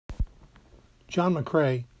John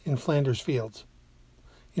McCrae in Flanders Fields.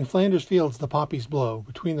 In Flanders Fields the poppies blow,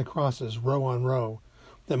 between the crosses, row on row,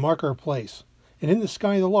 that mark our place, and in the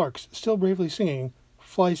sky the larks, still bravely singing,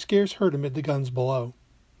 fly scarce heard amid the guns below.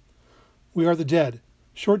 We are the dead.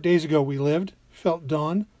 Short days ago we lived, felt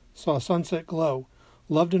dawn, saw sunset glow,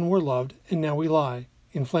 loved and were loved, and now we lie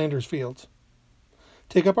in Flanders Fields.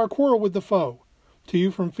 Take up our quarrel with the foe. To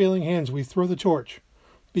you from failing hands we throw the torch.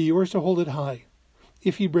 Be yours to hold it high.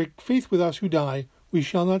 If ye break faith with us who die, we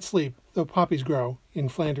shall not sleep, though poppies grow in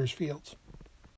Flanders Fields.